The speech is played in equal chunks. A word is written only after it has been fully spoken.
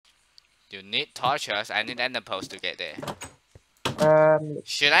You need torches. I need ender pearls to get there.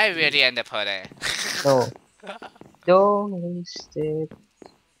 Should I really ender pearl there? No. Don't waste it.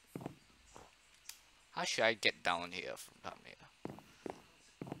 How should I get down here from here?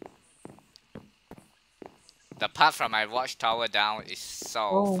 The path from my watchtower down is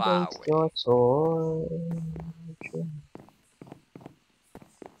so Don't far waste away. your torch.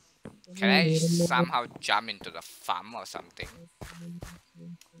 Can I somehow jump into the farm or something?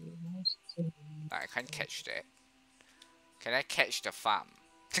 No, I can't catch that. Can I catch the farm?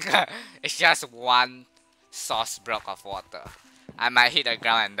 It's just one sauce block of water. I might hit the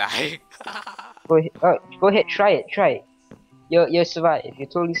ground and die. Go ahead, try it. You'll survive. You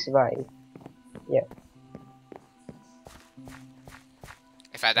totally survive. Yeah.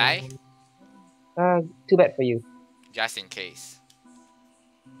 If I die? Too bad for you. Just in case.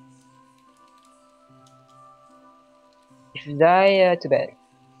 If you die, too bad.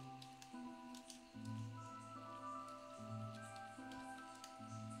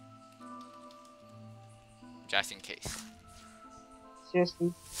 Just in case.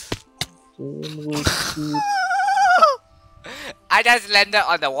 Seriously? I just landed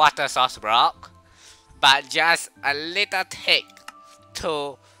on the water source block, but just a little tick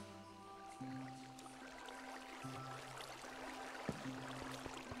to...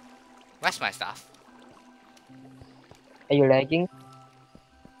 Where's my stuff? Are you lagging?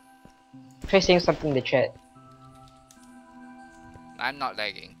 Try saying something in the chat. I'm not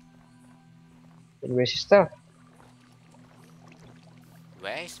lagging. Then where's your stuff?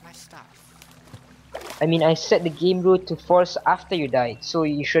 Where is my stuff? I mean, I set the game rule to force after you died, so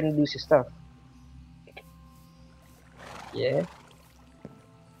you shouldn't lose your stuff. Yeah.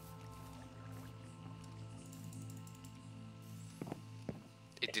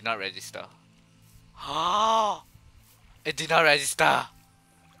 It did not register. Oh! It did not register.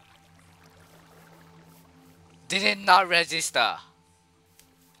 Did it not register?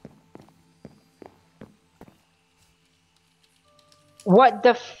 What the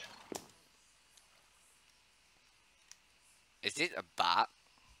f- Is it a bug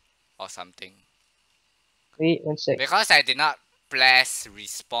or something? Wait, one sec. Because I did not press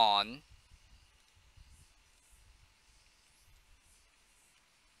respawn,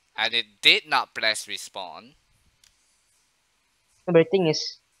 and it did not press respawn. No, but the thing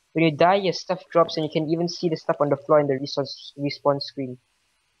is, when you die, your stuff drops and you can even see the stuff on the floor in the respawn screen.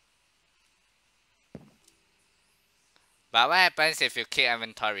 But what happens if you keep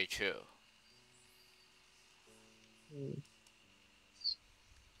inventory true?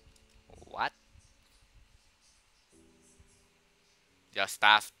 What? Your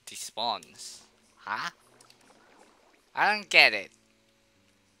stuff despawns. Huh? I don't get it.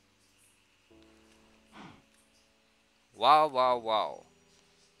 Whoa.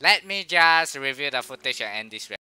 Let me just review the footage and end this